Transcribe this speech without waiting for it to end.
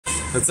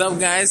What's up,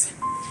 guys?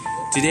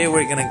 Today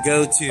we're gonna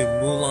go to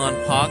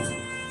Mulan Park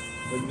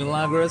with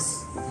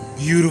Milagros.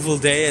 Beautiful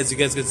day, as you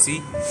guys can see.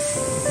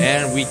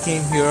 And we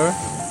came here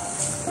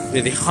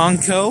to the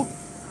Hankou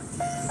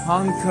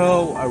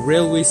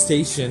railway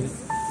station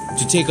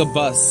to take a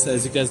bus,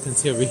 as you guys can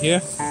see over here.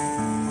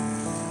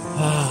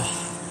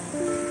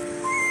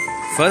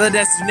 For the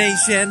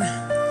destination.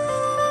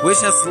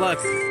 Wish us luck.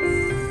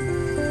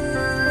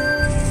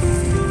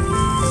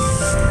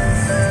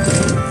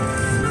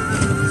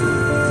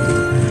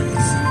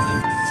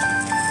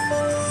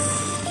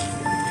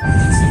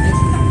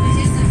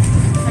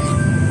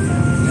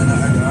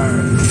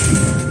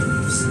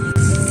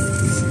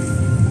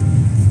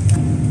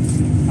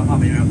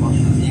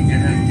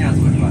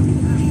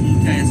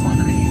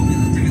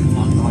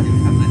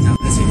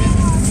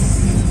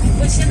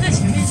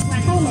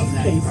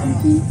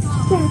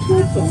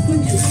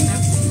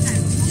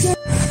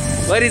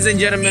 Ladies and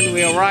gentlemen,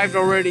 we arrived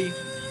already.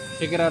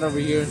 Check it out over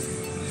here.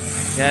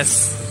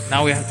 Yes,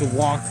 now we have to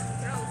walk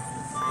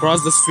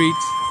across the street,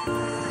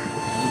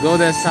 go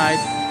that side.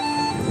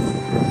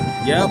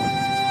 Yep.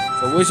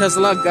 So wish us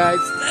luck, guys.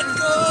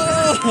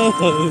 Let's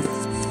go!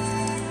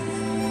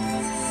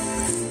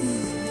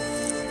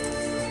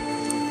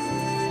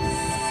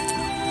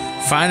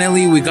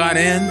 Finally, we got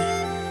in.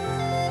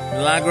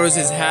 Milagros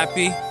is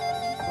happy.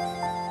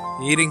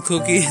 Eating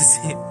cookies.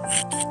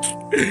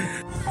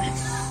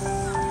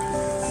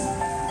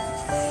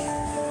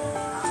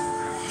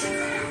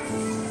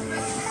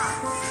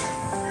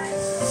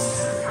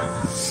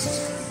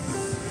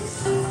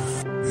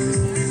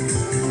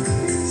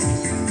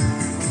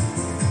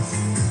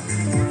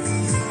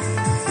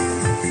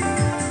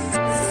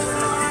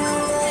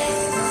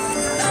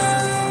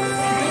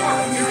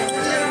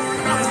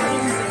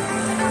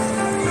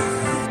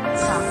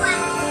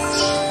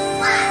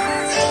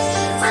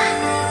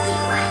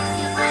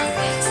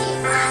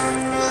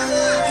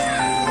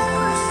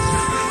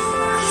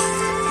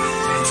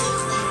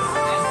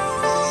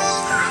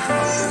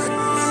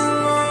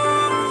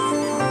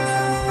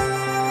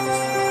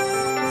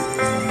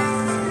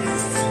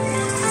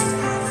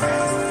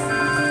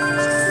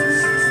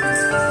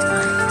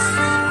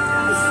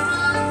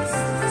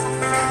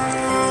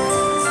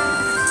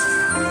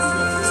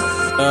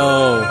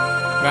 Oh,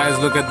 guys,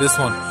 look at this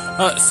one.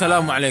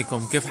 Assalamu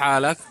alaikum. كيف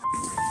حالك?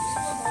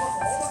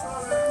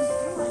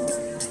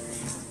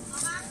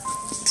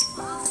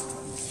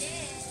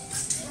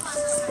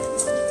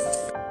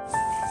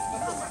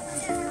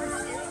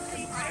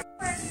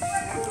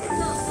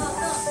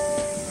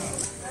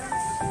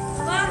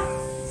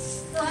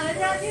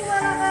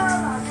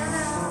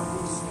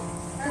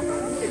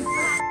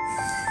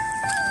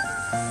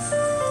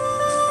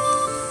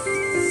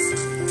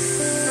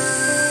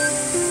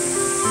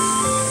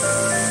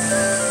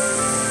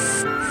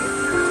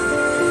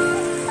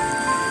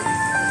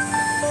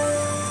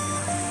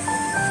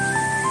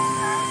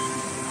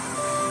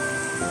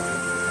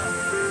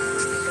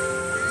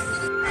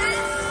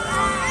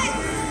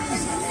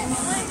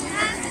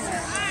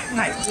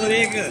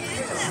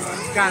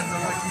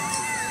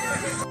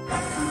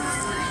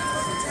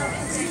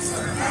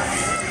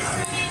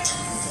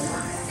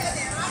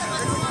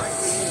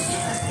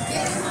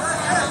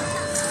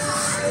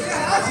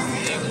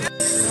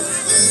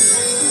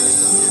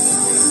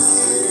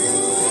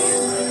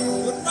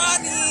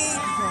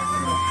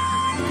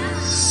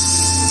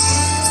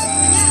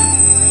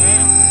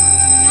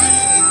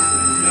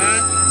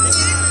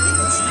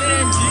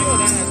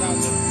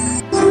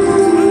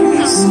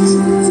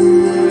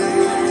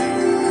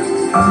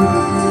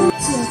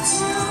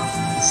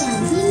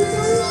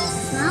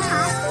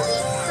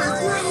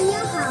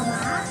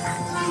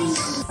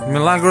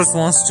 Milagros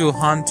wants to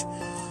hunt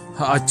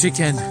a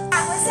chicken.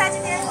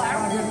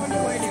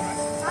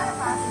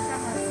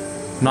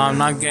 No, I'm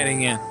not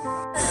getting it.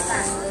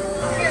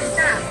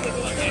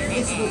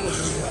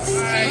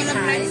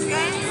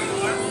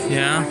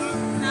 Yeah?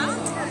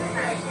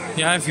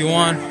 Yeah, if you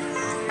want.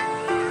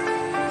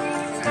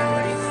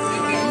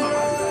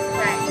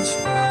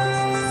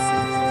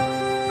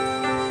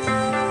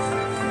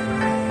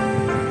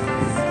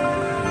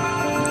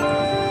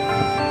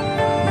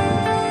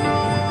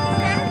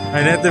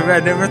 I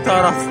never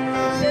thought of.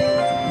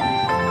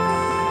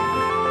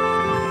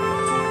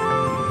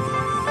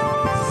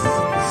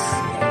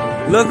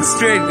 Look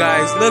straight,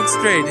 guys. Look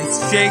straight. It's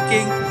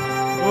shaking.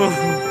 Oh.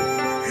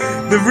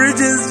 The bridge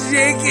is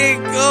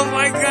shaking. Oh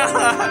my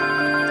god.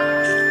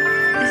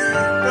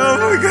 Oh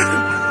my god.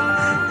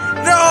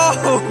 No.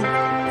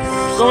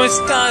 ¿Cómo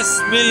estás,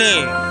 Mile?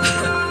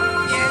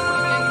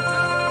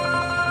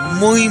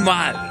 Muy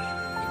mal.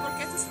 ¿Por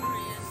qué estás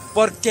sonriendo?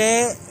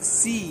 Porque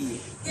sí.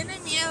 Tiene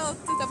miedo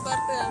esta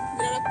parte de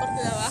mirar la parte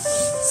de abajo.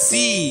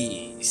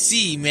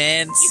 Sí,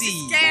 man, sí.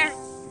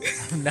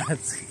 I'm not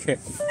scared.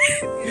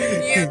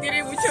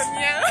 Tiene mucho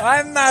miedo.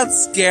 I'm not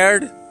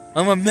scared.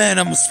 I'm a man.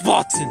 I'm a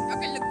Spartan.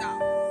 Okay, look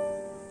down.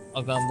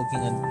 Okay, I'm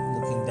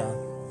looking down.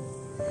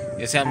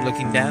 You see, I'm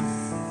looking down.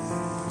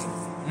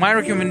 My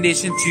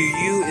recommendation to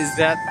you is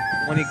that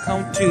when you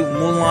come to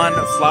Mulan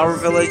Flower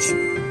Village,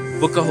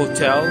 book a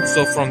hotel.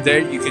 So from there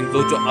you can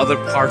go to other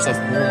parts of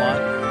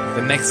Mulan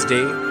the next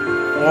day,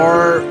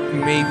 or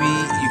maybe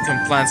you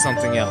can plan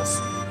something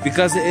else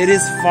because it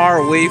is far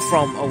away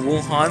from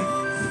Wuhan.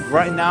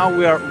 Right now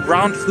we are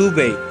around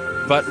Hubei,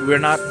 but we're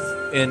not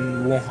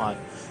in Wuhan.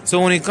 So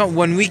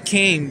when we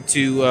came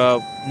to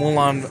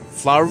Mulan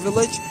Flower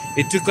Village,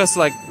 it took us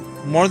like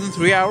more than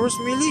 3 hours,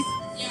 Millie?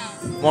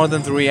 Yeah. More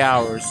than 3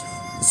 hours.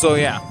 So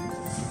yeah.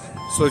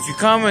 So if you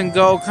come and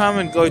go,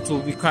 it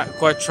will be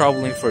quite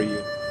troubling for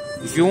you.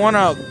 If you want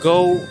to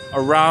go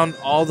around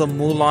all the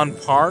Mulan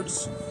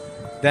parts,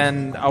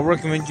 then I'll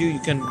recommend you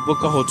can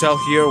book a hotel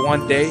here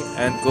one day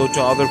and go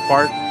to other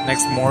part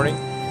next morning.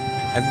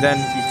 And then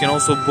you can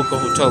also book a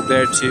hotel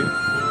there too.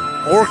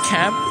 Or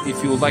camp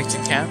if you would like to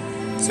camp.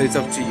 So it's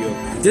up to you.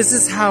 This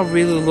is how it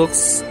really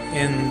looks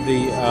in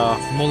the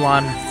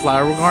Mulan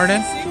Flower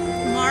Garden.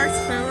 March,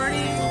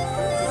 February.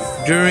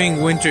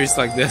 During winter it's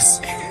like this.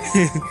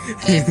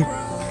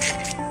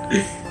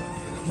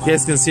 You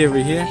guys can see over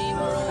here.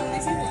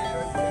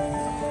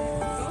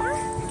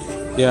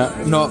 Yeah,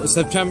 no,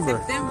 September.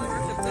 September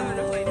looks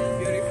like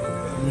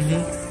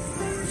beautiful.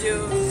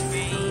 June,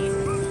 May.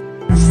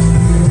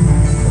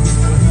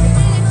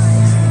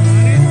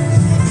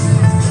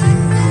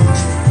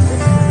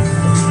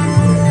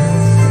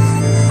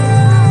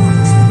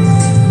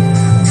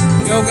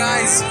 Yo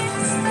guys,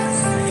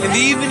 in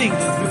the evening,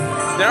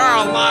 there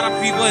are a lot of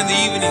people in the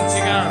evening.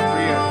 Check out over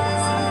here.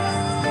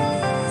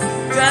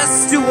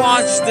 Just to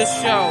watch the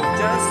show. You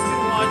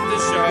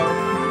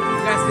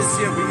guys can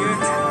see over here.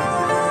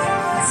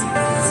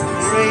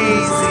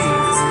 Crazy.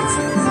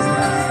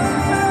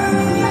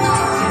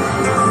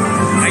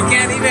 I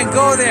can't even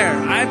go there.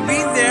 I've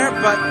been there,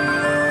 but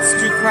it's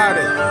too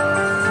crowded.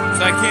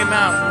 So I came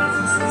out.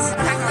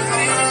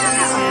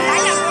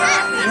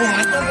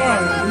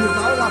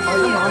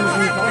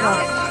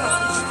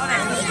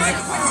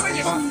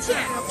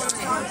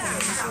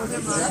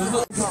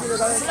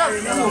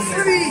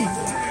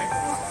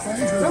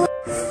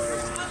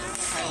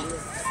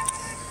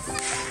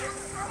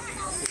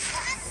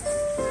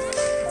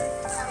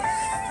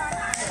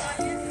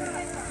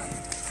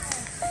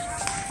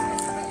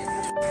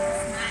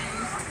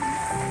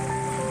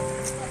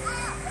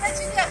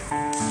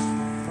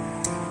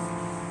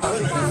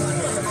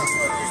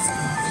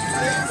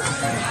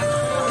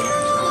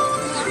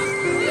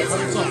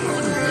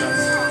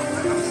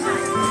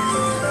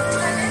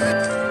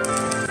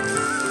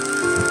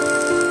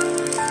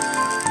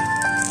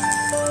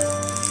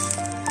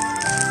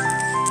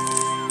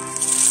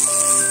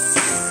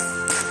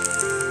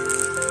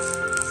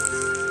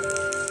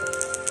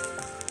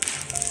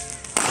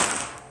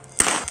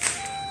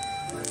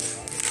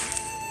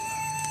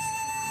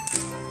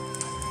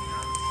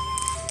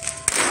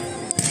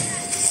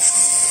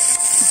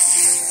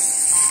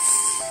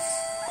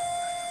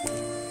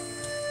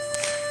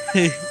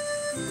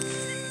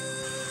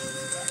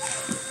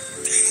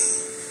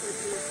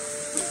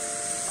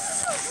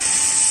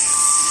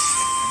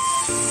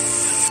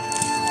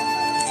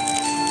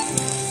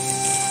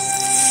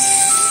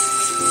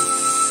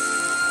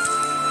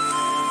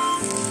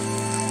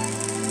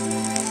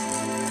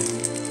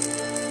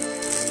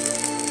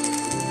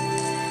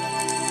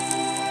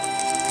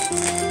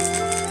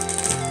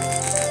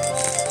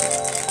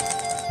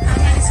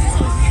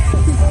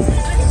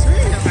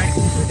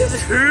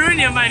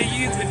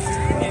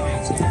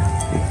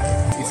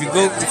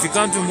 If you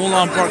come to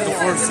Mulan Park, of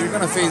course, you're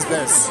gonna face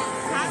this.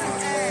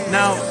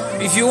 Now,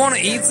 if you want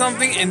to eat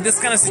something in this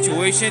kind of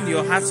situation,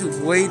 you'll have to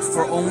wait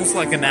for almost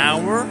like an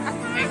hour,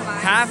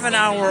 half an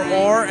hour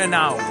or an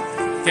hour,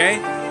 okay?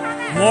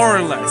 More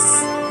or less.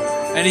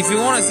 And if you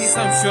want to see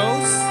some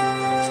shows,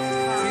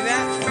 see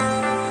that?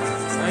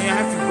 Now you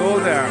have to go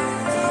there.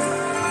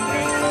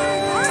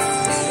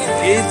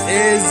 It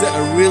is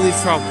really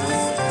troubling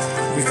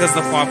because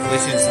the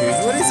population is huge,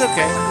 but it's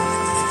okay.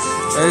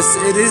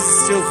 It is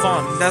still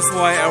fun. That's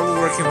why I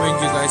would recommend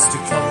you guys to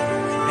come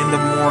in the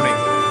morning.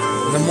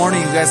 In the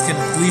morning, you guys can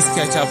at least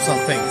catch up some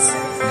things.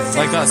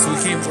 Like us, we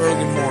came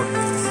early morning.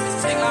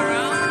 Check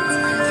around.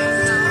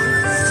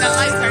 The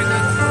lights are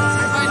good.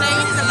 When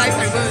I eat, the lights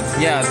are good.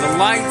 Yeah, the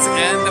lights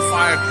and the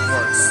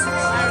fireworks.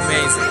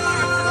 Amazing.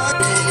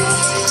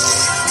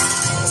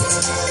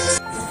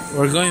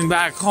 We're going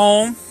back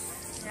home.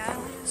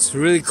 It's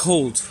really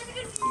cold.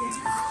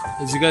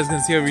 As you guys can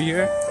see over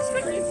here.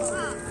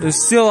 There's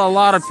still a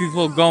lot of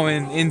people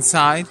going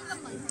inside.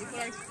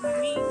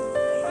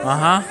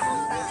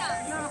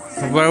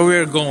 Where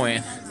we're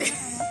going.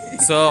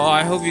 So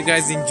I hope you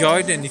guys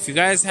enjoyed, and if you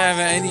guys have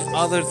any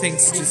other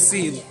things to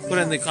see, put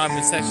in the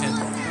comment section.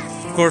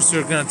 Of course,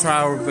 we're gonna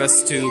try our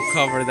best to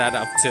cover that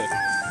up too.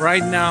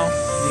 Right now,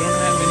 we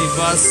don't have any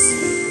bus,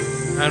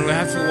 and we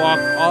have to walk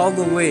all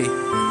the way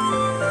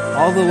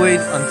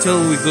until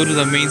we go to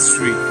the main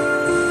street.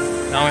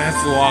 Now we have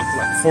to walk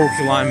like 4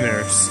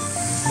 kilometers,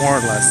 more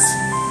or less.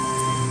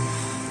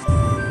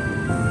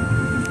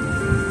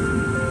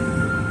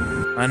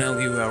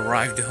 Finally, we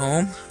arrived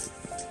home.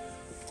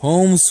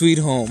 Home sweet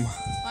home.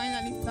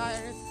 Finally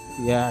tired.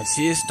 Yeah,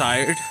 she is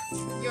tired.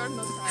 You're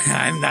not tired.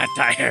 I'm not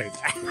tired.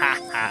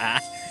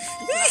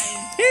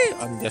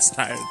 I'm just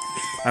tired.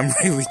 I'm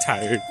really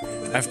tired.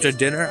 After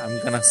dinner,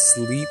 I'm gonna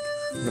sleep.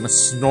 I'm gonna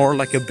snore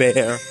like a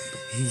bear.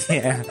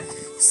 Yeah.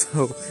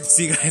 So,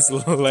 see you guys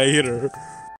later.